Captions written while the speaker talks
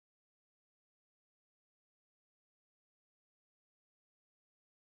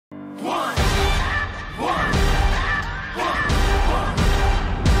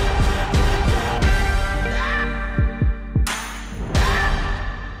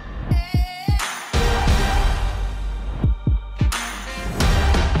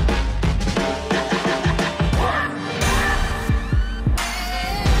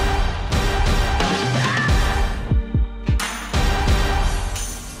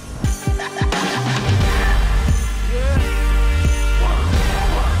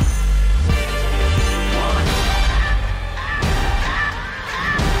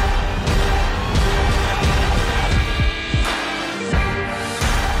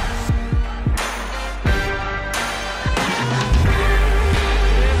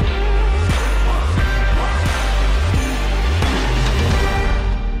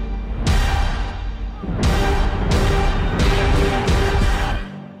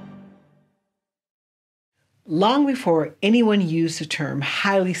Long before anyone used the term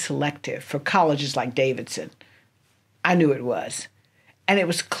highly selective for colleges like Davidson, I knew it was. And it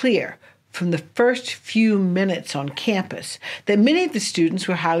was clear from the first few minutes on campus that many of the students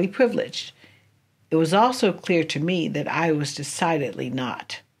were highly privileged. It was also clear to me that I was decidedly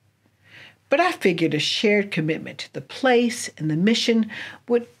not. But I figured a shared commitment to the place and the mission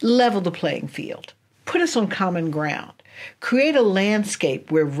would level the playing field, put us on common ground, create a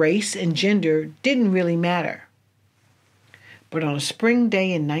landscape where race and gender didn't really matter. But on a spring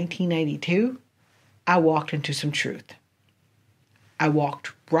day in 1992, I walked into some truth. I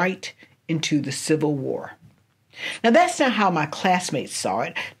walked right into the Civil War. Now, that's not how my classmates saw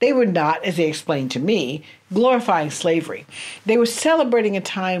it. They were not, as they explained to me, glorifying slavery. They were celebrating a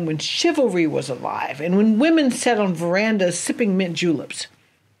time when chivalry was alive and when women sat on verandas sipping mint juleps.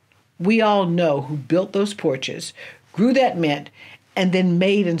 We all know who built those porches, grew that mint, and then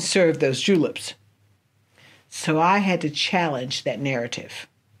made and served those juleps. So I had to challenge that narrative.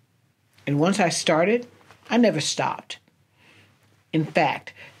 And once I started, I never stopped. In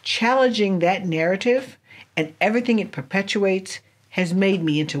fact, challenging that narrative and everything it perpetuates has made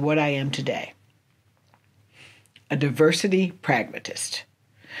me into what I am today. A diversity pragmatist.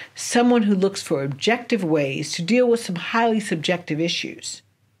 Someone who looks for objective ways to deal with some highly subjective issues.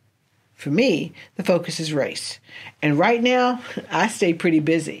 For me, the focus is race. And right now, I stay pretty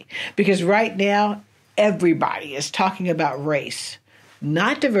busy because right now, everybody is talking about race.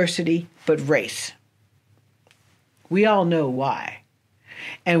 Not diversity, but race. We all know why.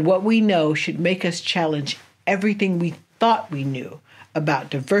 And what we know should make us challenge everything we thought we knew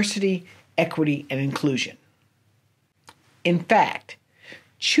about diversity, equity, and inclusion. In fact,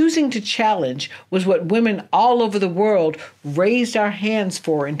 choosing to challenge was what women all over the world raised our hands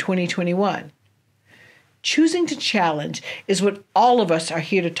for in 2021. Choosing to challenge is what all of us are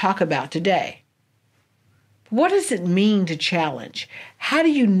here to talk about today. What does it mean to challenge? How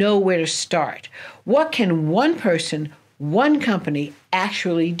do you know where to start? What can one person, one company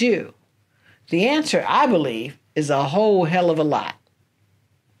actually do? The answer, I believe, is a whole hell of a lot.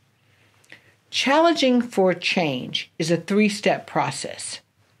 Challenging for change is a 3-step process.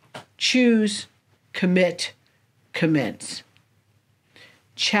 Choose, commit, commence.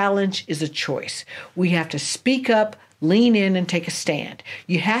 Challenge is a choice. We have to speak up, lean in, and take a stand.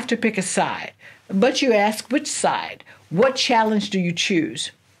 You have to pick a side. But you ask, which side? What challenge do you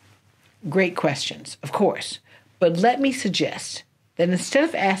choose? Great questions, of course. But let me suggest that instead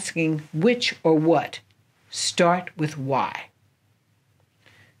of asking which or what, start with why.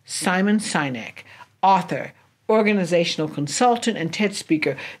 Simon Sinek, author, organizational consultant, and TED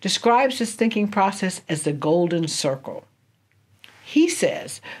speaker, describes this thinking process as the golden circle. He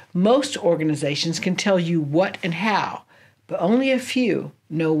says most organizations can tell you what and how, but only a few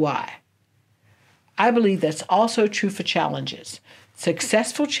know why. I believe that's also true for challenges.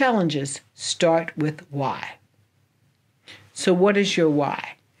 Successful challenges start with why. So what is your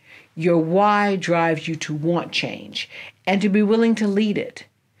why? Your why drives you to want change and to be willing to lead it.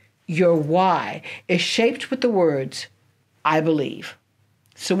 Your why is shaped with the words, I believe.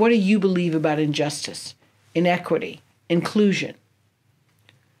 So what do you believe about injustice, inequity, inclusion?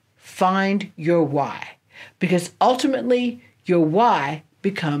 Find your why, because ultimately your why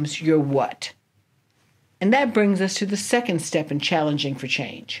becomes your what. And that brings us to the second step in challenging for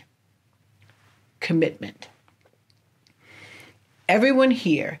change. Commitment. Everyone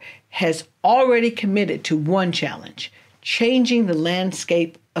here has already committed to one challenge, changing the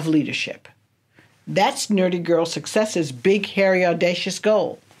landscape of leadership. That's Nerdy Girl Success's big, hairy, audacious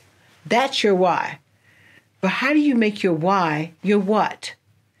goal. That's your why. But how do you make your why your what?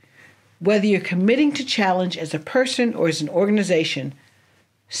 Whether you're committing to challenge as a person or as an organization,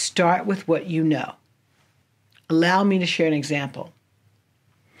 start with what you know. Allow me to share an example.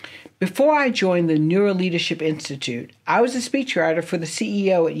 Before I joined the Neuro Leadership Institute, I was a speechwriter for the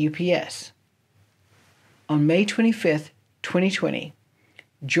CEO at UPS. On May 25th, 2020,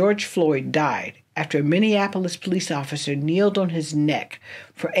 George Floyd died after a Minneapolis police officer kneeled on his neck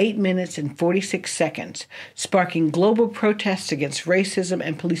for 8 minutes and 46 seconds, sparking global protests against racism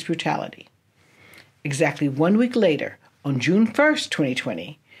and police brutality. Exactly 1 week later, on June 1st,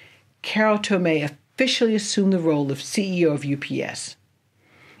 2020, Carol Tomei officially assumed the role of CEO of UPS.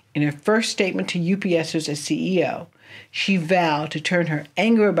 In her first statement to UPSers as CEO, she vowed to turn her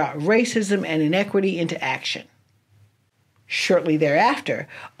anger about racism and inequity into action. Shortly thereafter,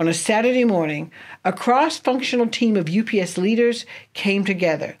 on a Saturday morning, a cross-functional team of UPS leaders came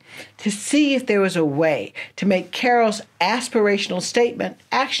together to see if there was a way to make Carol's aspirational statement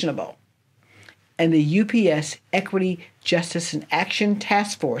actionable. And the UPS Equity, Justice, and Action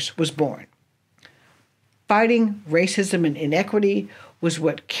Task Force was born. fighting racism and inequity was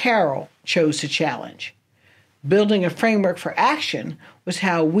what Carol chose to challenge. Building a framework for action was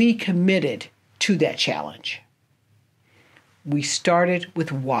how we committed to that challenge. We started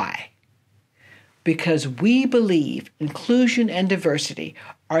with why. Because we believe inclusion and diversity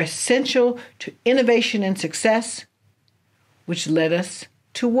are essential to innovation and success, which led us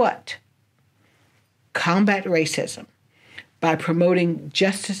to what? Combat racism by promoting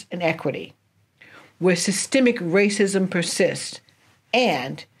justice and equity, where systemic racism persists,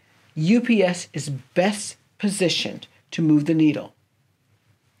 and UPS is best positioned to move the needle.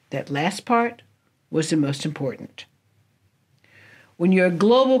 That last part was the most important. When you're a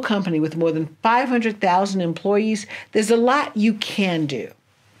global company with more than 500,000 employees, there's a lot you can do.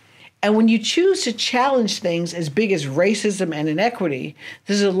 And when you choose to challenge things as big as racism and inequity,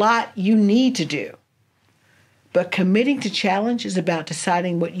 there's a lot you need to do. But committing to challenge is about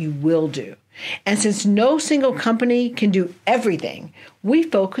deciding what you will do. And since no single company can do everything, we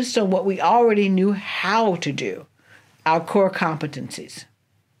focused on what we already knew how to do, our core competencies.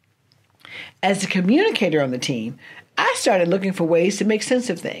 As a communicator on the team, I started looking for ways to make sense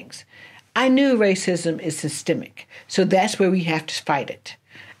of things. I knew racism is systemic, so that's where we have to fight it.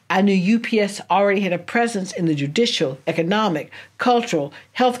 I knew UPS already had a presence in the judicial, economic, cultural,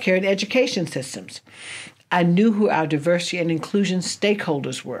 healthcare, and education systems. I knew who our diversity and inclusion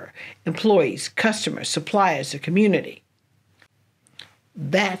stakeholders were: employees, customers, suppliers, the community.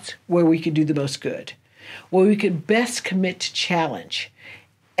 That's where we could do the most good, where we could best commit to challenge.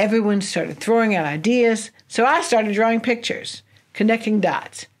 Everyone started throwing out ideas, so I started drawing pictures, connecting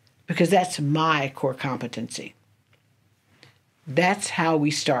dots, because that's my core competency. That's how we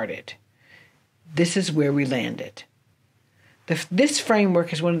started. This is where we landed. This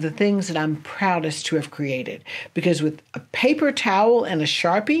framework is one of the things that I'm proudest to have created, because with a paper towel and a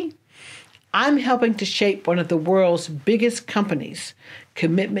Sharpie, I'm helping to shape one of the world's biggest companies'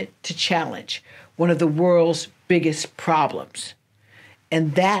 commitment to challenge, one of the world's biggest problems.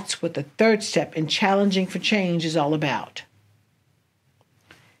 And that's what the third step in challenging for change is all about.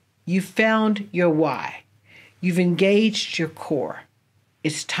 You've found your why. You've engaged your core.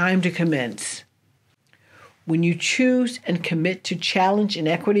 It's time to commence. When you choose and commit to challenge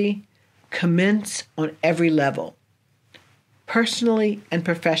inequity, commence on every level, personally and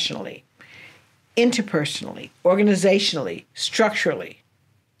professionally, interpersonally, organizationally, structurally.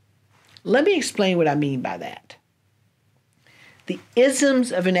 Let me explain what I mean by that. The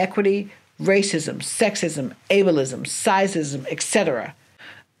isms of inequity, racism, sexism, ableism, sizeism, etc.,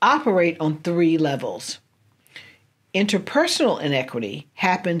 operate on three levels. Interpersonal inequity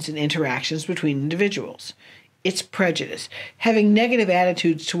happens in interactions between individuals. It's prejudice, having negative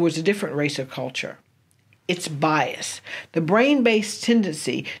attitudes towards a different race or culture. It's bias, the brain-based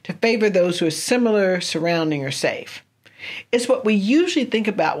tendency to favor those who are similar, surrounding, or safe. It's what we usually think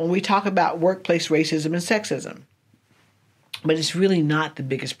about when we talk about workplace racism and sexism. But it's really not the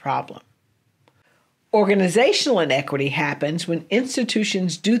biggest problem. Organizational inequity happens when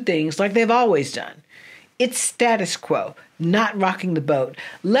institutions do things like they've always done. It's status quo, not rocking the boat,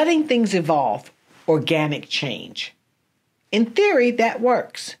 letting things evolve, organic change. In theory, that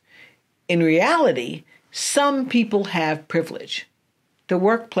works. In reality, some people have privilege. The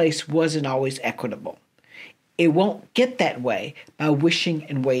workplace wasn't always equitable. It won't get that way by wishing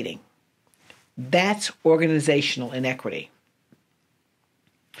and waiting. That's organizational inequity.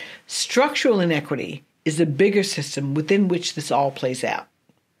 Structural inequity is the bigger system within which this all plays out.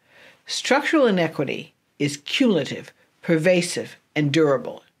 Structural inequity is cumulative, pervasive, and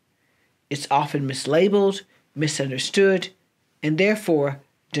durable. It's often mislabeled, misunderstood, and therefore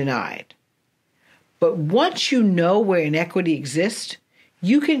denied. But once you know where inequity exists,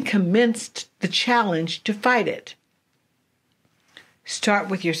 you can commence the challenge to fight it. Start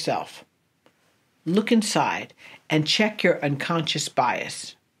with yourself. Look inside and check your unconscious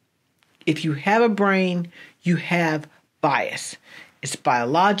bias. If you have a brain, you have bias. It's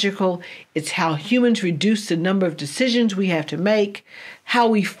biological. It's how humans reduce the number of decisions we have to make, how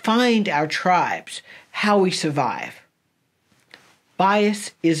we find our tribes, how we survive.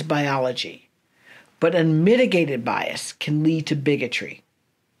 Bias is biology, but unmitigated bias can lead to bigotry.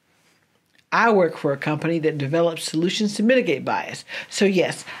 I work for a company that develops solutions to mitigate bias. So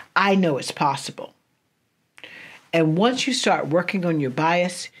yes, I know it's possible. And once you start working on your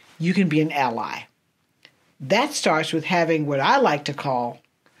bias, you can be an ally. That starts with having what I like to call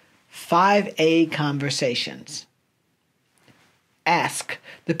 5A conversations. Ask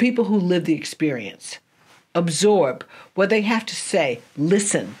the people who live the experience. Absorb what they have to say.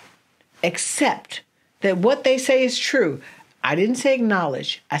 Listen. Accept that what they say is true. I didn't say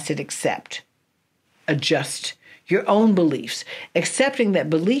acknowledge, I said accept. adjust your own beliefs, accepting that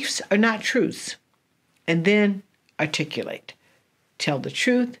beliefs are not truths, and then articulate. Tell the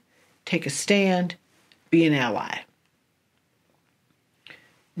truth, take a stand, be an ally.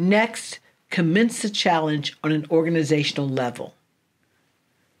 Next, commence the challenge on an organizational level.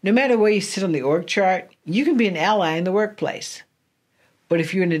 No matter where you sit on the org chart, you can be an ally in the workplace. But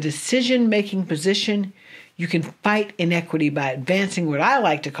if you're in a decision-making position, you can fight inequity by advancing what I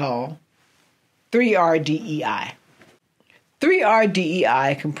like to call 3R DEI. 3R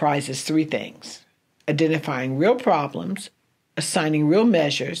DEI comprises three things: identifying real problems, assigning real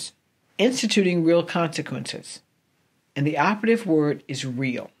measures, instituting real consequences. And the operative word is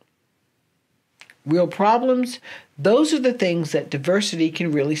real. Real problems, those are the things that diversity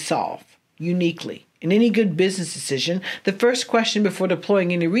can really solve, uniquely. In any good business decision, the first question before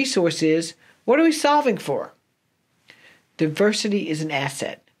deploying any resource is, what are we solving for? Diversity is an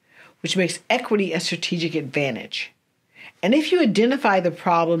asset, which makes equity a strategic advantage. And if you identify the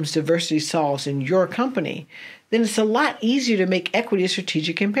problems diversity solves in your company, then it's a lot easier to make equity a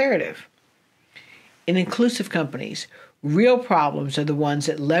strategic imperative. In inclusive companies, real problems are the ones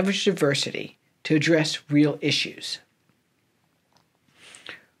that leverage diversity to address real issues.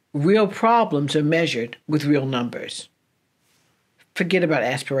 Real problems are measured with real numbers. Forget about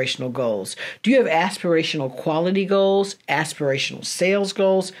aspirational goals. Do you have aspirational quality goals? Aspirational sales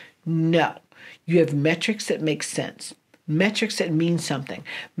goals? No. You have metrics that make sense. Metrics that mean something.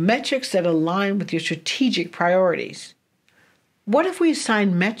 Metrics that align with your strategic priorities. What if we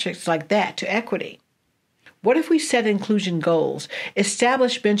assign metrics like that to equity? What if we set inclusion goals,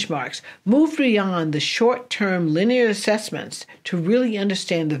 establish benchmarks, move beyond the short-term linear assessments to really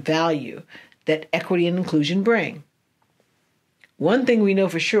understand the value that equity and inclusion bring? One thing we know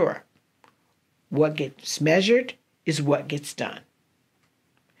for sure: what gets measured is what gets done.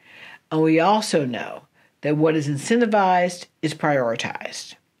 And we also know that what is incentivized is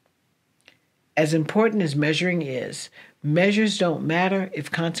prioritized. As important as measuring is, measures don't matter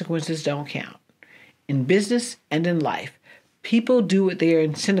if consequences don't count. In business and in life, people do what they are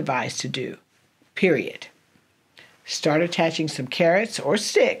incentivized to do, period. Start attaching some carrots or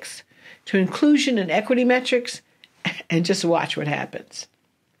sticks to inclusion and equity metrics and just watch what happens.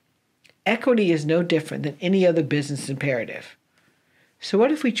 Equity is no different than any other business imperative. So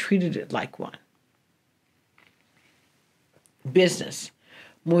what if we treated it like one? Business,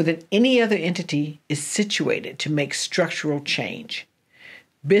 more than any other entity, is situated to make structural change.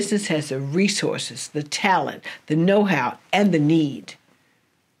 Business has the resources, the talent, the know-how, and the need.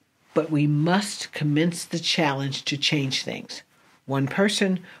 But we must commence the challenge to change things. One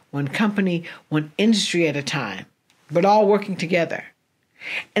person, one company, one industry at a time, but all working together.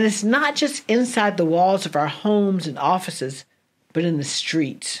 And it's not just inside the walls of our homes and offices, but in the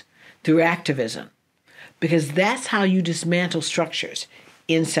streets, through activism. Because that's how you dismantle structures: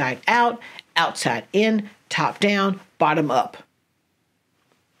 inside out, outside in, top down, bottom up.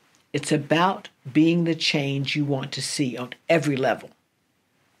 It's about being the change you want to see on every level.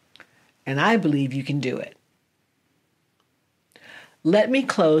 And I believe you can do it. Let me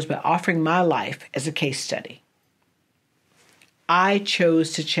close by offering my life as a case study. I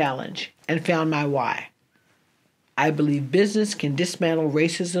chose to challenge and found my why. I believe business can dismantle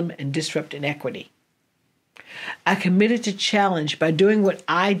racism and disrupt inequity. I committed to challenge by doing what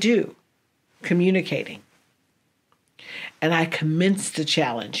I do, communicating. And I commenced the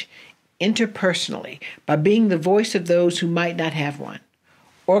challenge interpersonally by being the voice of those who might not have one,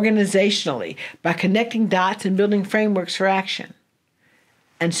 organizationally by connecting dots and building frameworks for action,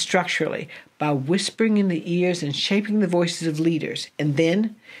 and structurally by whispering in the ears and shaping the voices of leaders, and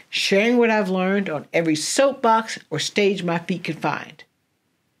then sharing what I've learned on every soapbox or stage my feet could find,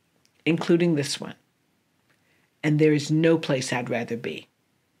 including this one. And there is no place I'd rather be.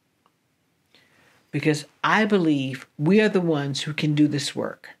 Because I believe we are the ones who can do this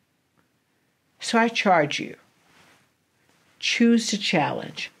work. So I charge you, choose to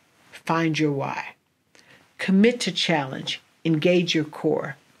challenge, find your why. Commit to challenge, engage your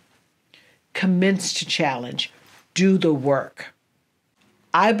core. Commence to challenge, do the work.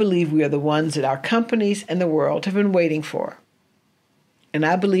 I believe we are the ones that our companies and the world have been waiting for. And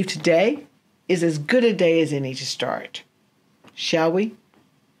I believe today is as good a day as any to start. Shall we?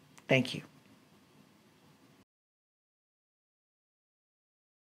 Thank you.